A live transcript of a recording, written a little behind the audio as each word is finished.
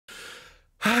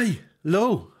Hi,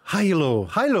 hello, hi, hello,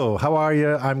 hello. How are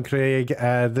you? I'm Craig.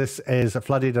 This is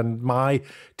Flooded and my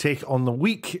take on the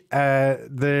week.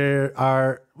 There's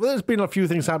been a few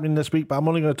things happening this week, but I'm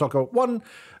only going to talk about one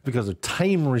because of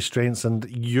time restraints and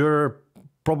your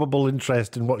probable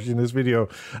interest in watching this video.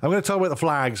 I'm going to talk about the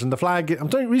flags, and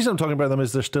the reason I'm talking about them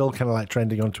is they're still kind of like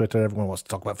trending on Twitter. Everyone wants to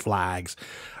talk about flags.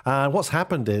 What's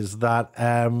happened is that,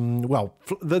 the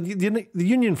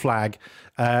Union flag,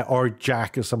 or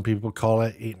Jack, as some people call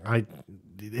it,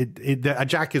 a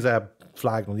Jack is a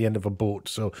flag on the end of a boat,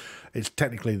 so it's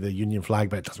technically the Union flag,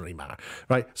 but it doesn't really matter,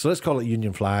 right? So let's call it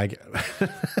Union flag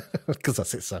because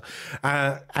that's it. So,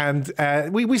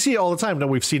 we see it all the time. Now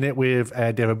we've seen it with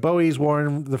David Bowie's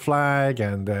worn the flag,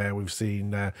 and we've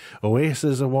seen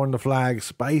Oasis have worn the flag.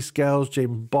 Spice Girls,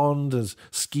 James Bond has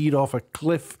skied off a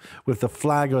cliff with the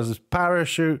flag as his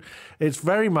parachute. It's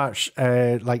very much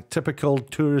like typical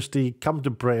touristy. Come to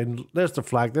Britain. There's the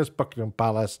flag. There's Buckingham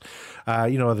Palace.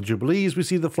 The Jubilees. We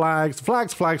see the flags.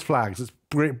 Flags. It's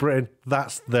Great Britain.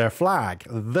 That's their flag,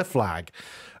 the flag.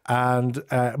 And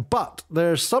but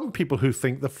there's some people who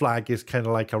think the flag is kind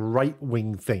of like a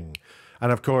right-wing thing.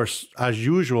 And of course, as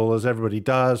usual, as everybody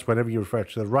does, whenever you refer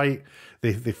to the right,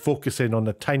 they focus in on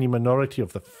the tiny minority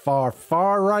of the far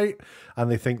right, and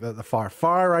they think that the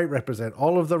far right represent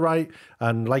all of the right,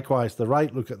 and likewise the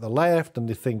right look at the left, and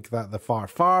they think that the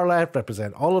far left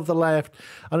represent all of the left,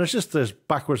 and it's just this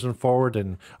backwards and forward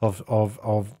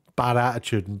of bad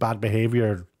attitude and bad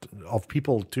behavior of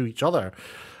people to each other.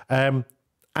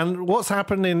 And what's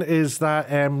happening is that,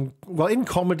 in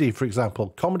comedy, for example,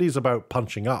 comedy is about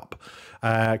punching up.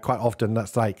 Quite often,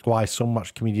 that's like why so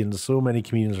many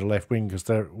comedians are left wing, because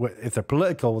if they're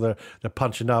political, they're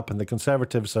punching up, and the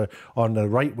conservatives are on the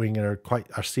right wing and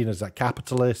are seen as like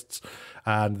capitalists,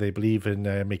 and they believe in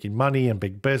making money and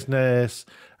big business,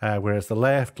 whereas the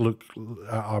left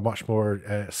are much more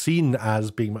seen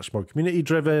as being much more community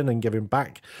driven and giving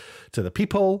back to the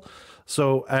people.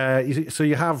 So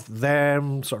you have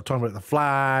them sort of talking about the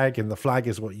flag, and the flag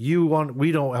is what you want.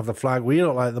 We don't have the flag. We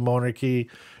don't like the monarchy.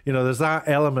 There's that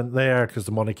element there because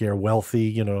the monarchy are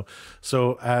wealthy,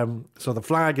 So the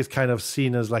flag is kind of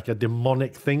seen as like a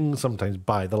demonic thing sometimes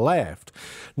by the left.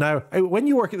 Now, when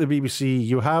you work at the BBC,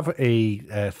 you have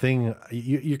a thing.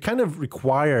 You're kind of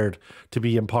required to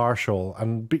be impartial,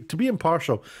 and to be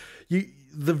impartial,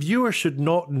 the viewer should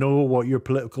not know what your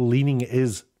political leaning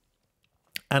is.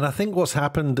 And I think what's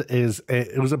happened is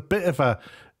it was a bit of a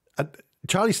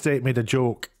Charlie State made a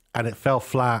joke and it fell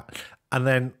flat, and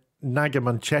then Naga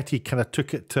Munchetty kind of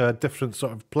took it to a different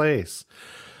sort of place.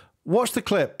 Watch the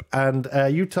clip and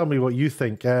you tell me what you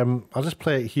think. I'll just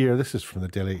play it here. This is from the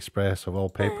Daily Express of all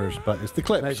papers, but it's the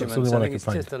clip. So it's the only one I can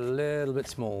find. It's just a little bit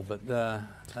small, but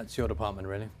that's your department,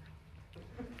 really.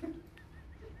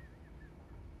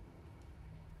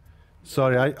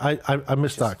 Sorry, I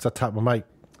missed that because I tapped my mic.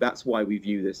 That's why we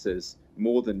view this as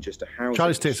more than just a housing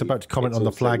Charlie State's issue. about to comment on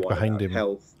the flag behind him,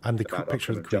 health, and the about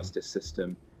picture our of the Queen. justice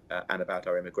system, and about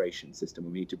our immigration system.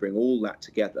 We need to bring all that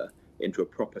together into a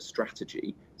proper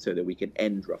strategy so that we can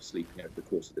end rough sleeping over the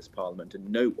course of this Parliament, and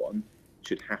no one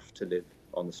should have to live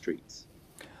on the streets.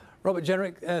 Robert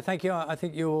Jenrick, thank you. I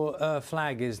think your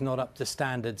flag is not up to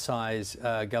standard size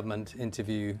government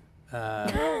interview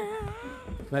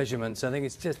measurements. I think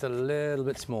it's just a little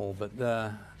bit small, but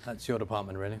that's your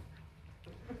department, really.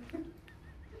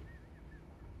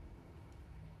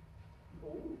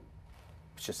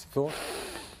 It's just a thought.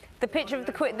 The picture of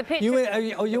the Queen.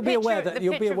 You'll be aware that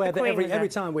every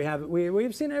time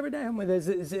we've seen it every day, haven't we?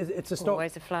 It's a stock.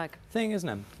 Always a flag thing, isn't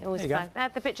it? Always a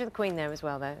flag. The picture of the Queen there as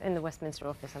well, though, in the Westminster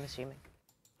office, I'm assuming.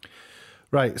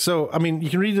 Right. So, I mean, you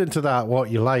can read into that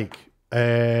what you like. When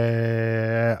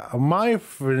I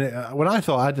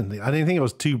thought, I didn't think it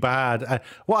was too bad.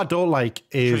 What I don't like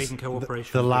is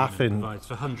the laughing. Provides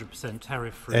for 100%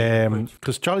 tariff-free.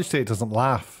 Because Charlie State doesn't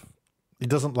laugh. He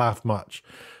doesn't laugh much.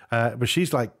 But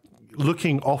she's like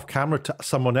looking off camera to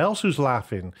someone else who's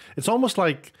laughing. It's almost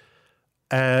like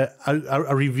a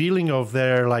revealing of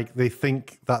their, like, they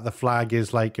think that the flag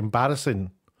is like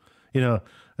embarrassing.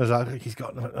 There's like, he's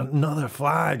got another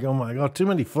flag. Oh my God, too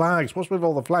many flags. What's with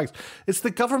all the flags? It's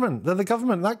the government. They're the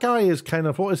government. That guy is kind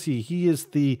of, what is he? He is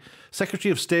the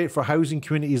Secretary of State for Housing,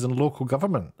 Communities and Local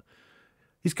Government.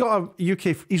 He's got a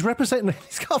UK, he's representing,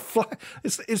 he's got a flag.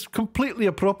 It's completely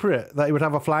appropriate that he would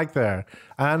have a flag there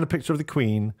and a picture of the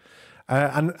Queen.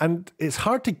 And it's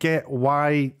hard to get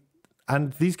why,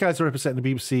 and these guys are representing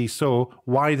the BBC, so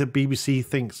why the BBC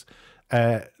thinks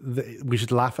we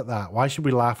should laugh at that. Why should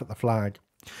we laugh at the flag?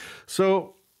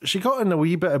 So she got in a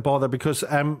wee bit of bother because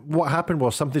what happened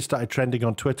was something started trending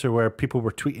on Twitter where people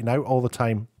were tweeting out all the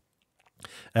time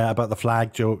about the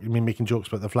flag joke. I mean, making jokes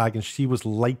about the flag, and she was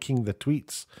liking the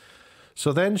tweets.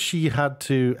 So then she had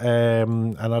to,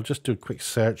 and I'll just do a quick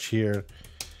search here.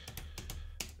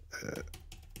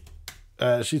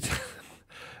 She,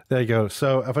 there you go.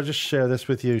 So if I just share this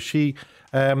with you, she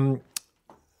had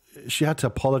to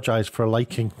apologize for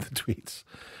liking the tweets,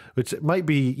 which might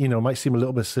be, might seem a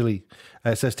little bit silly.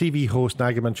 It says TV host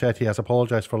Naga Munchetty has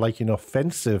apologized for liking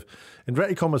offensive,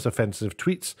 inverted commas, offensive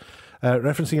tweets,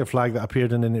 referencing a flag that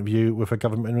appeared in an interview with a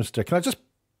government minister. Can I just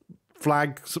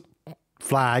flag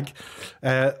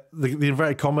the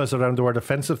inverted commas around the word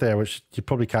offensive there, which you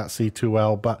probably can't see too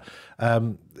well, but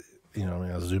I'll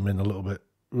zoom in a little bit.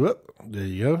 Whoop, there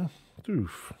you go.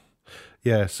 Oof.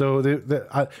 Yeah, so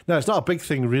no, it's not a big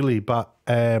thing really, but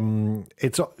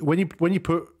it's when you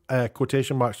put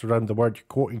quotation marks around the word, you're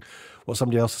quoting what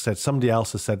somebody else has said. Somebody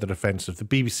else has said they're offensive. The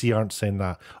BBC aren't saying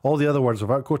that. All the other words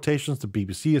without quotations, the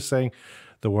BBC is saying.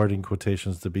 The word in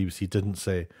quotations, the BBC didn't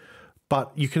say.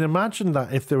 But you can imagine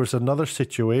that if there was another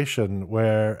situation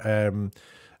where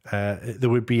there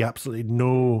would be absolutely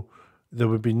no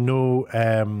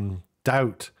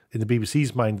doubt in the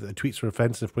BBC's mind that the tweets were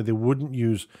offensive, where they wouldn't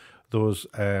use those.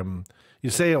 You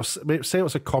say it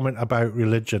was a comment about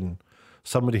religion.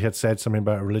 Somebody had said something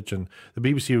about religion. The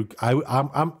BBC,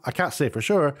 I can't say for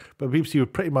sure, but the BBC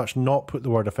would pretty much not put the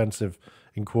word offensive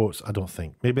in quotes. I don't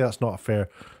think. Maybe that's not a fair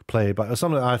play, but it's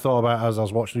something that I thought about as I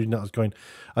was watching it. I was going,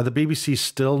 are the BBC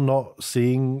still not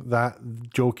seeing that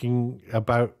joking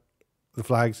about the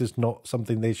flags is not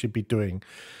something they should be doing?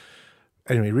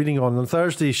 Anyway, reading on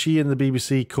Thursday, she and the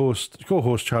BBC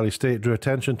co-host Charlie State drew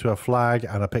attention to a flag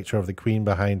and a picture of the Queen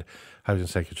behind Housing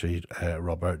Secretary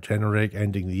Robert Jenrick.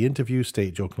 Ending the interview,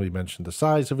 State jokingly mentioned the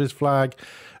size of his flag.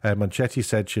 Munchetty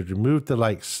said she'd removed the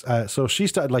likes. So she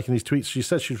started liking these tweets. She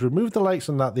said she'd removed the likes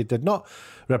and that they did not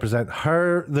represent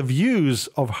the views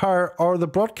of her or the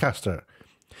broadcaster.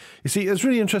 You see, it's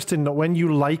really interesting that when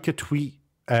you like a tweet,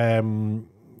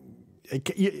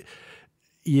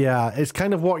 yeah, it's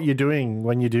kind of what you're doing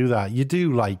when you do that. You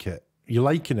do like it. You're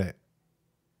liking it.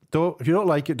 If you don't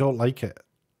like it, don't like it.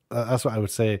 That's what I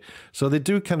would say. So they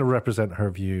do kind of represent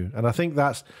her view. And I think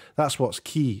that's what's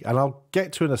key. And I'll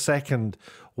get to in a second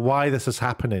why this is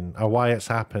happening or why it's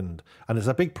happened. And it's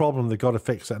a big problem. They've got to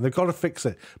fix it. And they've got to fix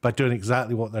it by doing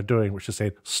exactly what they're doing, which is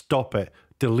saying, stop it,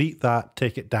 delete that,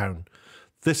 take it down.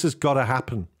 This has got to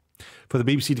happen for the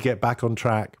BBC to get back on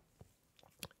track.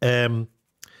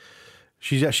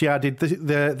 She added,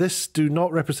 this do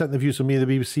not represent the views of me and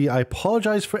the BBC. I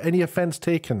apologise for any offence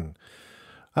taken.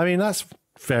 I mean, that's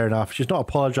fair enough. She's not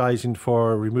apologising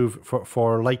for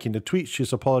liking the tweet.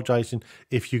 She's apologising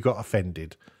if you got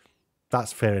offended.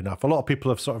 That's fair enough. A lot of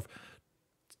people have sort of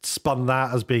spun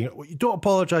that as being, you don't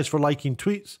apologise for liking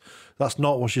tweets. That's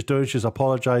not what she's doing. She's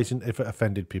apologising if it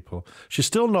offended people. She's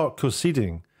still not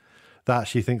conceding that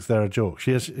she thinks they're a joke.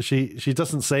 She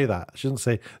doesn't say that. She doesn't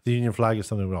say the Union flag is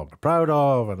something we're all proud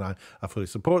of and I fully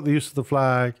support the use of the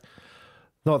flag.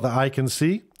 Not that I can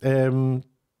see.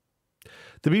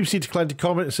 The BBC declined to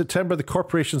comment in September. The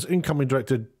corporation's incoming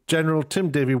Director General, Tim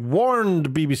Davie,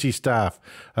 warned BBC staff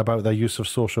about their use of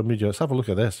social media. Let's have a look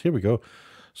at this. Here we go.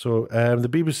 So the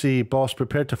BBC boss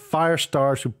prepared to fire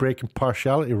stars who break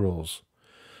impartiality rules.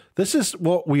 This is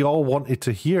what we all wanted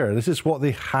to hear. This is what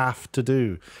they have to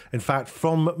do. In fact,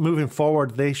 from moving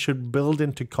forward, they should build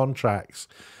into contracts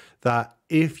that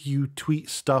if you tweet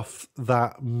stuff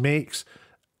that makes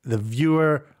the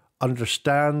viewer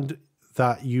understand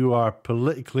that you are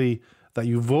politically, that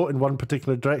you vote in one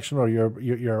particular direction or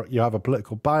you have a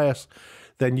political bias,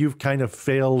 then you've kind of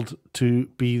failed to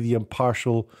be the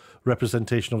impartial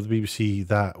representation of the BBC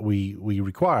that we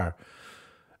require.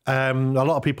 A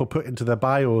lot of people put into their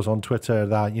bios on Twitter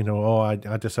that,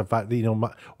 I just have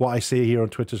that, what I say here on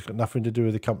Twitter has got nothing to do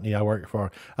with the company I work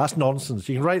for. That's nonsense.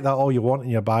 You can write that all you want in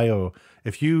your bio.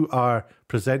 If you are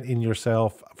presenting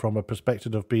yourself from a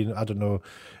perspective of being, I don't know,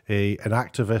 an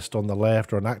activist on the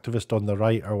left or an activist on the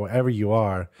right or whatever you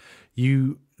are,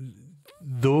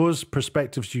 those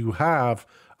perspectives you have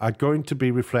are going to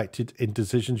be reflected in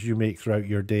decisions you make throughout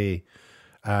your day.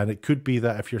 And it could be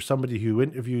that if you're somebody who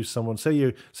interviews someone, say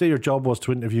your job was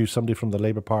to interview somebody from the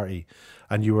Labour Party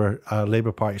and you were a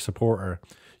Labour Party supporter,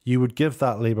 you would give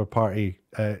that Labour Party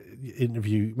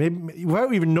interview, maybe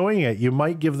without even knowing it, you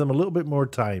might give them a little bit more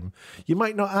time. You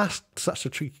might not ask such a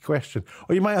tricky question,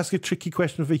 or you might ask a tricky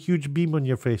question with a huge beam on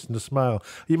your face and a smile.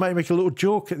 You might make a little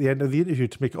joke at the end of the interview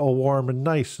to make it all warm and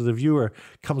nice, so the viewer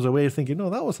comes away thinking, "Oh,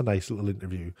 that was a nice little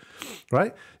interview,"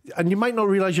 right? And you might not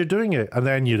realize you're doing it, and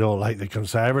then you don't like the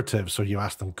Conservatives, so you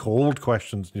ask them cold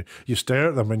questions. You stare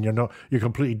at them, and you're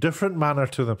completely different manner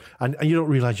to them, and you don't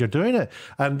realize you're doing it,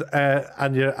 and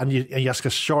you ask a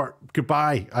short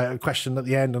goodbye question at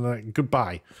the end, and a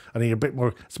goodbye, and you're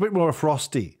it's a bit more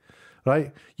frosty,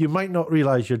 right? You might not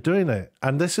realize you're doing it,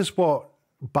 and this is what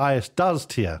bias does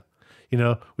to you. You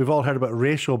know, we've all heard about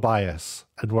racial bias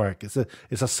at work. It's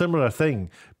a similar thing.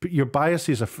 But your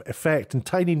biases affect in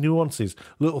tiny nuances,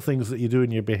 little things that you do in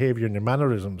your behaviour and your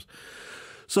mannerisms.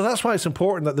 So that's why it's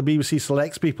important that the BBC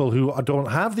selects people who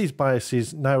don't have these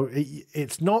biases. Now,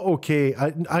 it's not okay.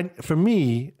 For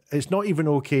me, it's not even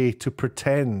okay to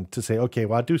pretend to say, okay,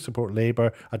 well, I do support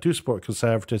Labour, I do support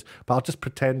Conservatives, but I'll just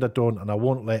pretend I don't, and I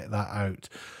won't let that out.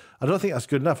 I don't think that's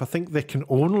good enough. I think they can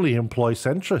only employ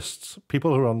centrists,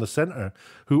 people who are on the centre,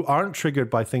 who aren't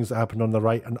triggered by things that happen on the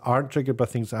right and aren't triggered by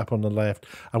things that happen on the left,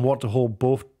 and want to hold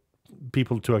both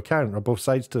people to account, or both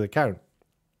sides to account.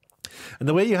 And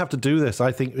the way you have to do this,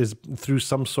 I think, is through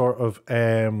some sort of,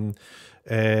 I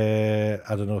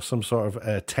don't know, some sort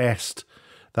of test.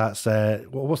 That's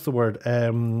what's the word? I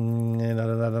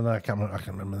can't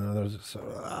remember. There was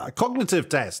a cognitive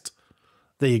test.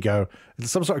 There you go. It's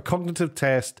some sort of cognitive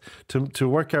test to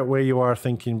work out where you are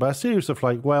thinking by a series of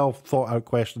like well thought out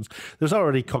questions. There's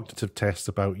already cognitive tests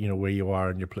about where you are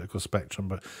in your political spectrum,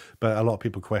 but a lot of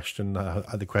people question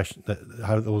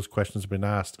how those questions have been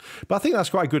asked. But I think that's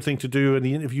quite a good thing to do in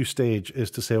the interview stage, is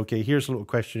to say, okay, here's a little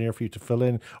questionnaire for you to fill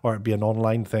in, or it'd be an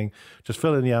online thing. Just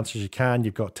fill in the answers you can.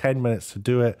 You've got 10 minutes to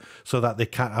do it, so that they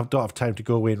don't have time to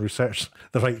go away and research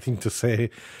the right thing to say.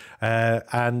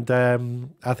 And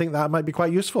I think that might be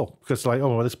quite useful, because like,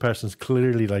 oh, well, this person's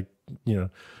clearly like, an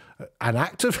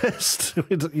activist.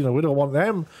 We don't want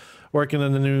them working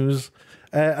in the news.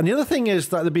 And the other thing is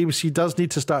that the BBC does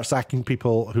need to start sacking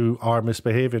people who are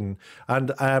misbehaving.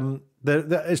 And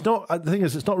it's not. The thing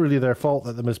is, it's not really their fault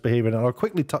that they're misbehaving. And I'll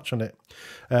quickly touch on it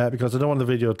because I don't want the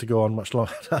video to go on much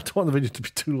longer. I don't want the video to be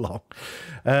too long.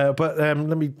 But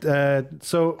let me.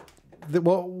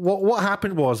 What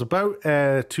happened was about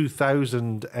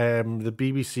 2000, the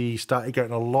BBC started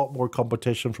getting a lot more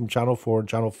competition from Channel 4 and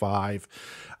Channel 5,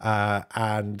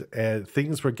 and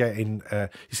things were getting... you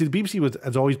see, the BBC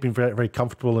has always been very, very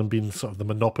comfortable in being sort of the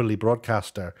monopoly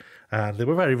broadcaster, and they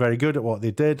were very, very good at what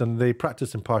they did, and they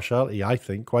practiced impartiality, I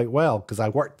think, quite well, because I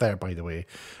worked there, by the way,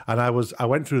 and I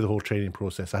went through the whole training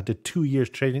process. I did 2 years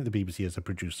training at the BBC as a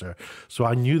producer, so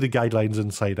I knew the guidelines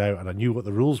inside out, and I knew what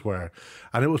the rules were,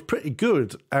 and it was pretty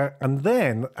good. And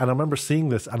I remember seeing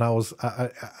this, and I'll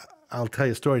tell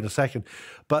you a story in a second,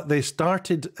 but they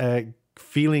started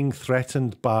feeling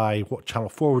threatened by what Channel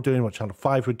 4 were doing, what Channel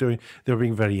 5 were doing. They were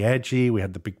being very edgy. We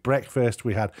had the big breakfast.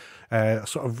 We had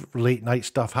sort of late night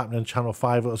stuff happening on Channel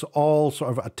 5. It was all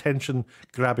sort of attention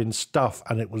grabbing stuff,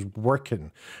 and it was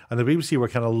working. And the BBC were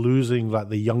kind of losing like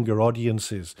the younger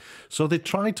audiences. So they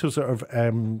tried to sort of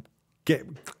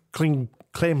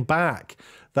claim back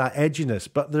that edginess,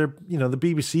 but the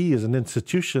BBC is an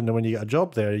institution, and when you get a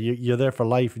job there, you're there for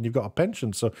life, and you've got a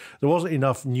pension. So there wasn't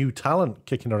enough new talent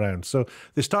kicking around. So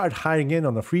they started hiring in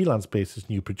on a freelance basis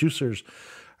new producers,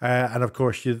 and of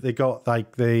course they got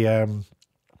like Ian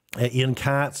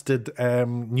Katz did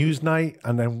Newsnight,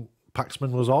 and then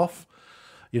Paxman was off.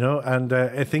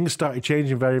 And things started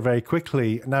changing very, very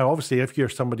quickly. Now, obviously, if you're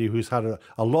somebody who's had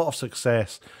a lot of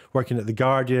success working at The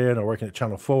Guardian or working at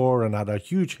Channel 4 and had a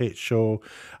huge hit show,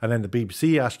 and then the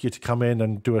BBC ask you to come in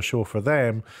and do a show for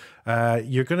them,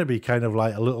 you're going to be kind of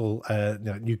like a little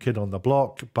new kid on the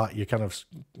block, but you're kind of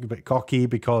a bit cocky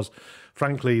because,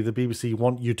 frankly, the BBC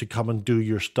want you to come and do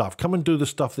your stuff. Come and do the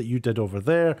stuff that you did over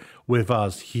there with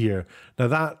us here.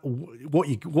 Now, what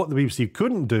the BBC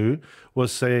couldn't do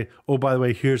was say, oh, by the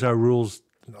way, here's our rules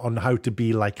on how to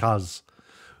be like us.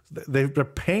 They're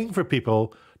paying for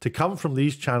people to come from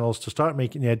these channels to start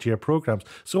making edgier programs.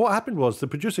 So what happened was the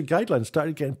producer guidelines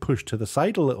started getting pushed to the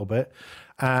side a little bit,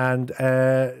 and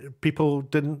people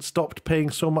stopped paying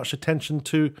so much attention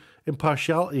to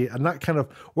impartiality, and that kind of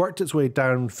worked its way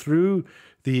down through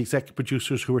the executive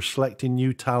producers who were selecting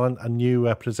new talent and new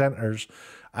presenters,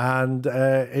 and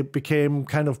it became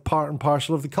kind of part and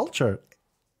parcel of the culture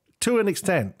to an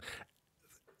extent.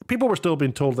 People were still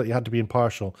being told that you had to be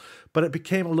impartial, but it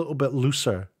became a little bit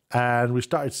looser, and we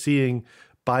started seeing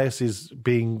biases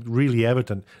being really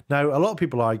evident. Now, a lot of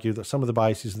people argue that some of the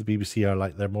biases in the BBC are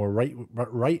like they're more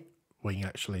right wing,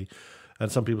 actually.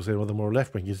 And some people say, well, they're more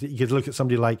left-wing. You could look at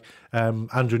somebody like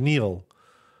Andrew Neil.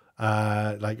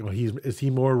 Is he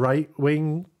more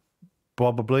right-wing?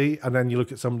 Probably. And then you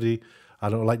look at somebody, I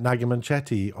don't know, like Naga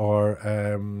Munchetty or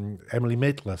Emily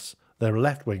Maitlis. They're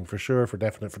left-wing for sure, for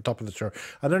definite, for top of the chart.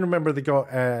 And then remember they got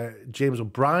James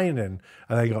O'Brien in,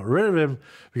 and they got rid of him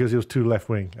because he was too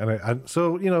left-wing. And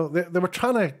so, you know, they were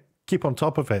trying to keep on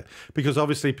top of it because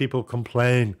obviously people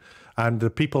complain and the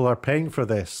people are paying for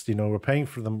this. You know, we're paying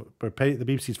for them. The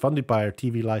BBC's funded by our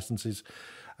TV licenses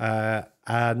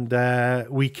and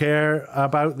we care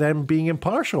about them being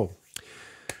impartial.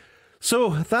 So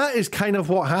that is kind of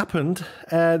what happened.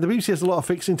 The BBC has a lot of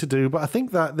fixing to do, but I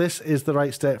think that this is the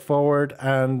right step forward,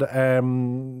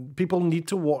 and people need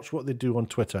to watch what they do on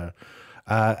Twitter.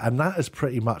 And that is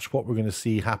pretty much what we're going to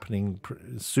see happening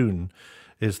soon,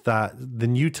 is that the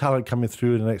new talent coming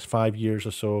through in the next 5 years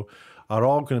or so are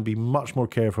all going to be much more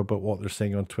careful about what they're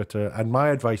saying on Twitter. And my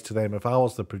advice to them, if I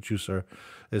was the producer,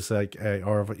 is like,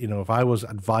 if I was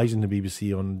advising the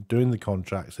BBC on doing the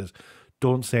contracts, is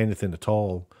don't say anything at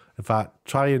all. In fact,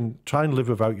 try and live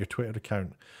without your Twitter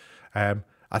account.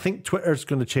 I think Twitter's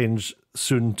going to change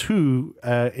soon too,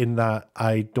 in that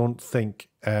I don't think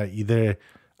either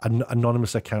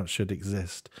anonymous accounts should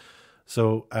exist.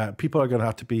 So people are going to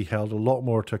have to be held a lot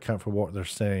more to account for what they're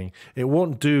saying. It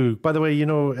won't do. By the way, you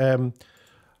know,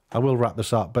 I will wrap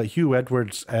this up, but Hugh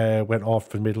Edwards went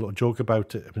off and made a little joke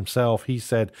about it himself. He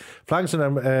said, Flags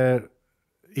and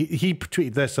he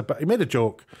tweeted this, he made a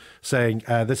joke saying,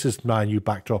 this is my new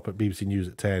backdrop at BBC News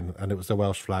at 10, and it was the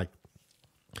Welsh flag.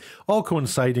 All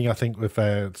coinciding, I think, with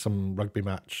some rugby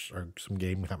match or some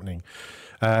game happening.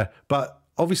 But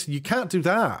obviously you can't do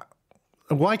that.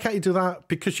 And why can't you do that?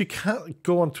 Because you can't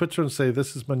go on Twitter and say,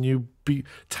 this is my new,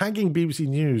 tagging BBC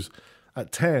News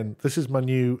at 10, this is my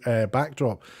new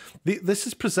backdrop. This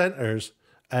is presenters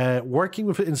working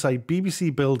with it inside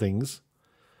BBC buildings,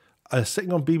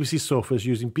 sitting on BBC sofas,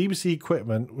 using BBC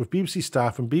equipment with BBC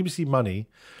staff and BBC money,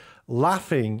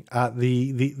 laughing at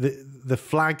the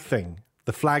flag thing,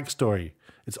 the flag story.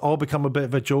 It's all become a bit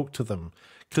of a joke to them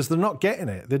because they're not getting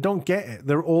it. They don't get it.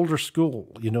 They're older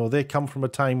school. You know, they come from a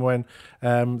time when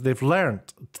they've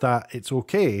learnt that it's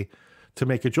okay to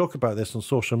make a joke about this on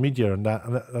social media and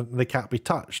that they can't be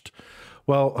touched.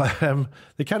 Well,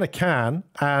 they kind of can,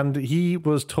 and he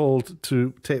was told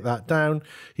to take that down.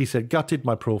 He said, gutted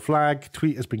my pro-flag.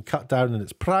 Tweet has been cut down in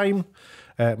its prime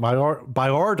by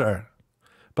order,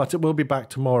 but it will be back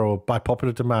tomorrow by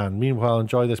popular demand. Meanwhile,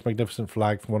 enjoy this magnificent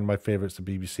flag from one of my favourites, the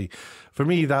BBC. For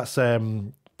me, that's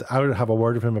I would have a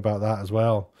word with him about that as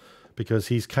well, because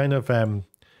he's kind of,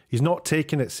 he's not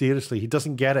taking it seriously. He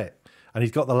doesn't get it, and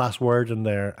he's got the last word in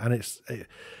there, and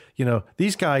you know,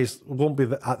 these guys won't be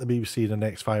at the BBC in the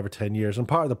next 5 or 10 years. And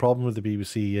part of the problem with the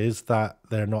BBC is that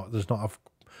there's not a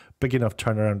big enough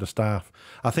turnaround of staff.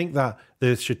 I think that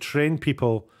they should train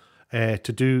people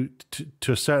to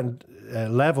a certain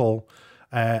level,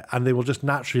 and they will just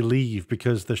naturally leave,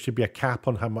 because there should be a cap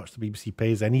on how much the BBC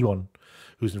pays anyone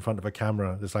who's in front of a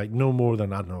camera. There's like no more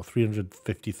than, I don't know,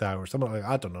 350,000, something like that.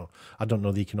 I don't know. I don't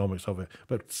know the economics of it,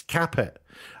 but cap it.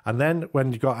 And then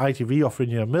when you've got ITV offering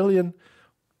you $1 million,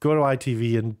 go to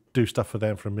ITV and do stuff for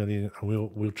them for $1 million,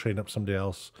 and we'll train up somebody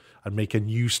else and make a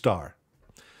new star.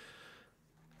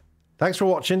 Thanks for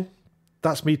watching.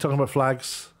 That's me talking about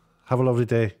flags. Have a lovely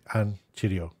day, and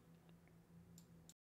cheerio.